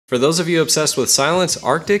For those of you obsessed with silence,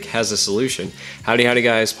 Arctic has a solution. Howdy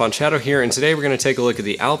guys, Ponchato here, and today we're going to take a look at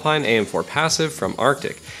the Alpine AM4 Passive from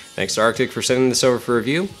Arctic. Thanks to Arctic for sending this over for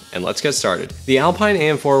review, and let's get started. The Alpine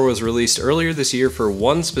AM4 was released earlier this year for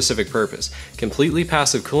one specific purpose: completely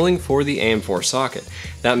passive cooling for the AM4 socket.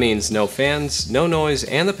 That means no fans, no noise,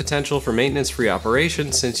 and the potential for maintenance-free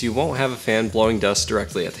operation since you won't have a fan blowing dust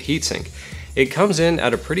directly at the heatsink. It comes in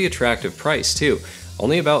at a pretty attractive price too.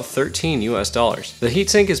 Only about $13 US. The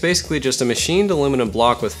heatsink is basically just a machined aluminum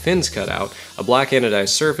block with fins cut out, a black anodized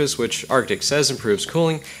surface which Arctic says improves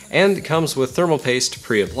cooling, and comes with thermal paste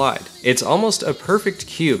pre-applied. It's almost a perfect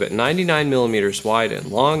cube at 99mm wide and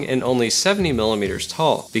long and only 70mm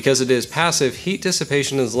tall. Because it is passive, heat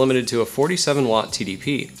dissipation is limited to a 47W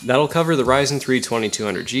TDP. That'll cover the Ryzen 3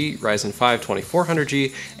 2200G, Ryzen 5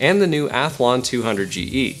 2400G, and the new Athlon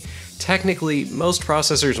 200GE. Technically, most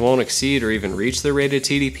processors won't exceed or even reach the rated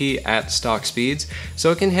TDP at stock speeds, so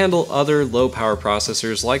it can handle other low-power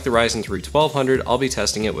processors like the Ryzen 3 1200 I'll be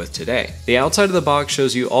testing it with today. The outside of the box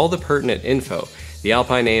shows you all the pertinent info: the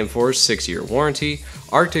Alpine AM4's 6-year warranty,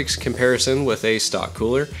 Arctic's comparison with a stock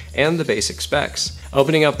cooler, and the basic specs.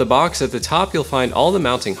 Opening up the box, at the top you'll find all the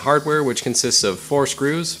mounting hardware, which consists of 4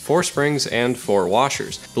 screws, 4 springs, and 4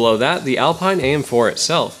 washers. Below that, the Alpine AM4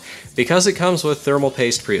 itself. Because it comes with thermal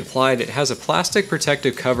paste pre-applied, it has a plastic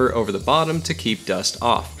protective cover over the bottom to keep dust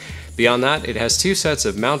off. Beyond that, it has 2 sets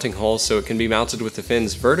of mounting holes so it can be mounted with the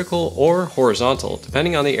fins vertical or horizontal,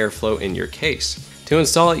 depending on the airflow in your case. To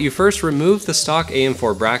install it, you first remove the stock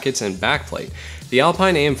AM4 brackets and backplate. The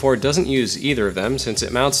Alpine AM4 doesn't use either of them since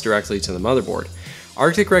it mounts directly to the motherboard.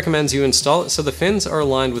 Arctic recommends you install it so the fins are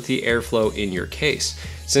aligned with the airflow in your case.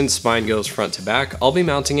 Since mine goes front to back, I'll be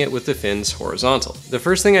mounting it with the fins horizontal. The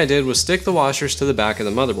first thing I did was stick the washers to the back of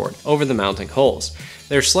the motherboard, over the mounting holes.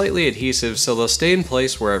 They're slightly adhesive, so they'll stay in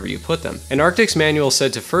place wherever you put them. And Arctic's manual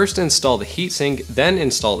said to first install the heatsink, then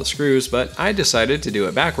install the screws, but I decided to do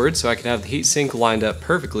it backwards so I could have the heatsink lined up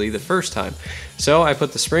perfectly the first time. So I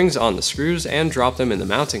put the springs on the screws and dropped them in the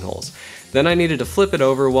mounting holes. Then I needed to flip it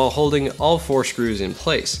over while holding all 4 screws in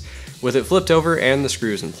place. With it flipped over and the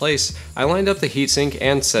screws in place, I lined up the heatsink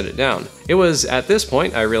and set it down. It was at this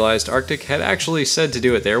point I realized Arctic had actually said to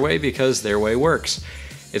do it their way because their way works.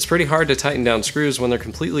 It's pretty hard to tighten down screws when they're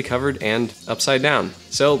completely covered and upside down.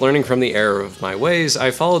 So, learning from the error of my ways, I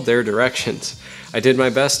followed their directions. I did my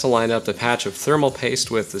best to line up the patch of thermal paste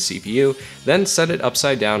with the CPU, then set it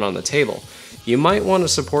upside down on the table. You might want to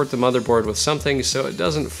support the motherboard with something so it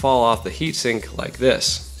doesn't fall off the heatsink like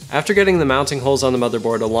this. After getting the mounting holes on the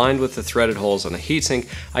motherboard aligned with the threaded holes on the heatsink,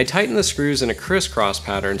 I tightened the screws in a crisscross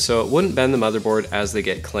pattern so it wouldn't bend the motherboard as they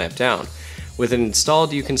get clamped down. With it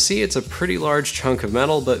installed, you can see it's a pretty large chunk of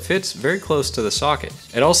metal but fits very close to the socket.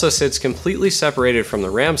 It also sits completely separated from the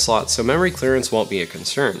RAM slot, so memory clearance won't be a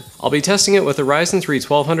concern. I'll be testing it with a Ryzen 3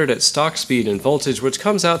 1200 at stock speed and voltage, which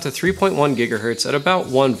comes out to 3.1 GHz at about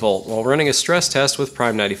 1 volt while running a stress test with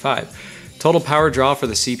Prime 95. Total power draw for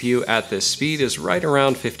the CPU at this speed is right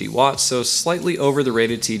around 50 watts, so slightly over the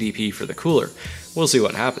rated TDP for the cooler. We'll see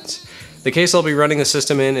what happens. The case I'll be running the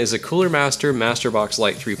system in is a Cooler Master Masterbox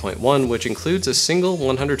Lite 3.1, which includes a single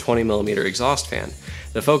 120mm exhaust fan.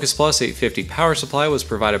 The Focus Plus 850 power supply was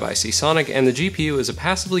provided by Seasonic, and the GPU is a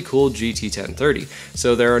passively cooled GT1030,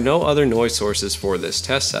 so there are no other noise sources for this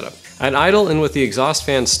test setup. At idle and with the exhaust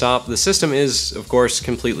fan stopped, the system is, of course,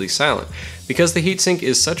 completely silent. Because the heatsink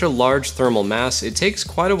is such a large thermal mass, it takes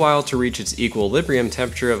quite a while to reach its equilibrium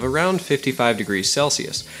temperature of around 55 degrees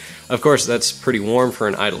Celsius. Of course, that's pretty warm for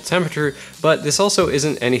an idle temperature, but this also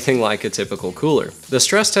isn't anything like a typical cooler. The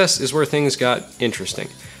stress test is where things got interesting.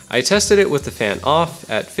 I tested it with the fan off,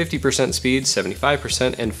 at 50% speed,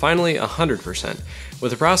 75%, and finally 100%.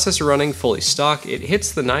 With the processor running fully stock, it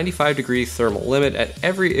hits the 95-degree thermal limit at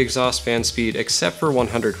every exhaust fan speed except for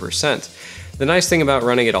 100%. The nice thing about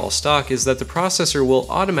running it all stock is that the processor will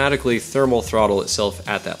automatically thermal throttle itself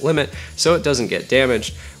at that limit so it doesn't get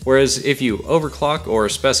damaged, whereas if you overclock or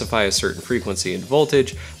specify a certain frequency and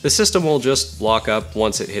voltage, the system will just lock up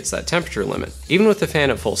once it hits that temperature limit. Even with the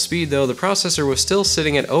fan at full speed though, the processor was still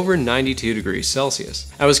sitting at over 92 degrees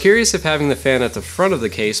Celsius. I was curious if having the fan at the front of the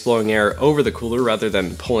case blowing air over the cooler rather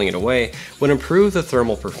than pulling it away would improve the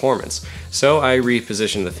thermal performance, so I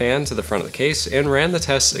repositioned the fan to the front of the case and ran the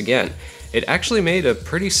tests again. It actually made a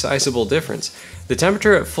pretty sizable difference. The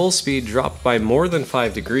temperature at full speed dropped by more than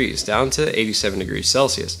 5 degrees, down to 87 degrees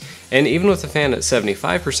Celsius. And even with the fan at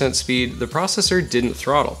 75% speed, the processor didn't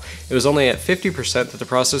throttle. It was only at 50% that the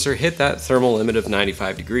processor hit that thermal limit of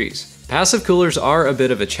 95 degrees. Passive coolers are a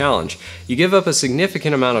bit of a challenge. You give up a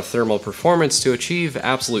significant amount of thermal performance to achieve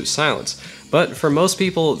absolute silence, but for most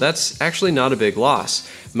people that's actually not a big loss.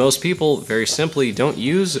 Most people very simply don't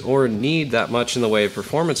use or need that much in the way of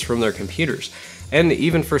performance from their computers. And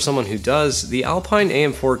even for someone who does, the Alpine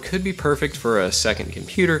AM4 could be perfect for a second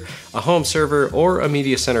computer, a home server, or a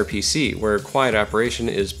media center PC, where quiet operation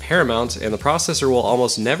is paramount and the processor will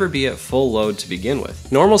almost never be at full load to begin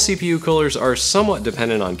with. Normal CPU coolers are somewhat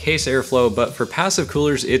dependent on case airflow, but for passive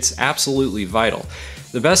coolers it's absolutely vital.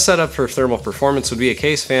 The best setup for thermal performance would be a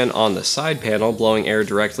case fan on the side panel blowing air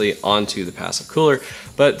directly onto the passive cooler,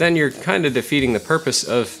 but then you're kind of defeating the purpose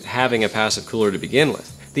of having a passive cooler to begin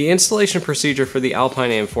with. The installation procedure for the Alpine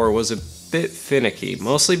AM4 was a bit finicky,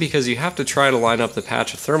 mostly because you have to try to line up the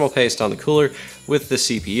patch of thermal paste on the cooler with the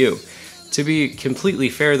CPU. To be completely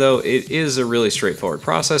fair though, it is a really straightforward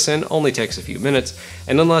process and only takes a few minutes,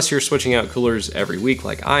 and unless you're switching out coolers every week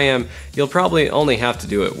like I am, you'll probably only have to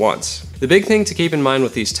do it once. The big thing to keep in mind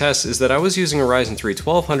with these tests is that I was using a Ryzen 3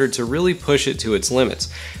 1200 to really push it to its limits.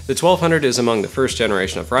 The 1200 is among the first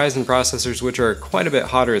generation of Ryzen processors, which are quite a bit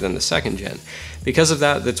hotter than the second gen. Because of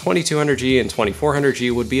that, the 2200G and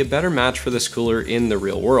 2400G would be a better match for this cooler in the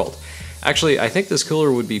real world. Actually, I think this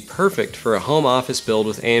cooler would be perfect for a home office build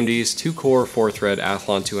with AMD's 2-core 4-thread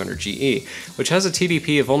Athlon 200GE, which has a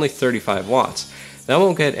TDP of only 35 watts. That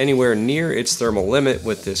won't get anywhere near its thermal limit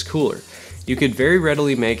with this cooler. You could very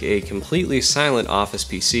readily make a completely silent office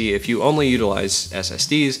PC if you only utilize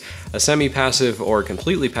SSDs, a semi-passive or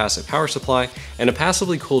completely passive power supply, and a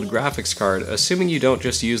passively cooled graphics card, assuming you don't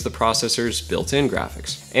just use the processor's built-in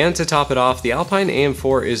graphics. And to top it off, the Alpine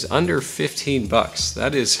AM4 is under 15 bucks.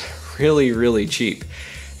 That is really cheap.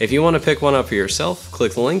 If you want to pick one up for yourself,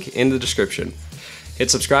 click the link in the description. Hit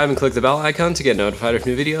subscribe and click the bell icon to get notified of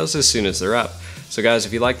new videos as soon as they're up. So guys,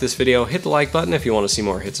 if you like this video, hit the like button. If you want to see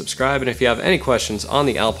more, hit subscribe. And if you have any questions on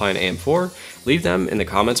the Alpine AM4, leave them in the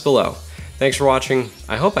comments below. Thanks for watching.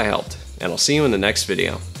 I hope I helped, and I'll see you in the next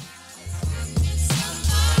video.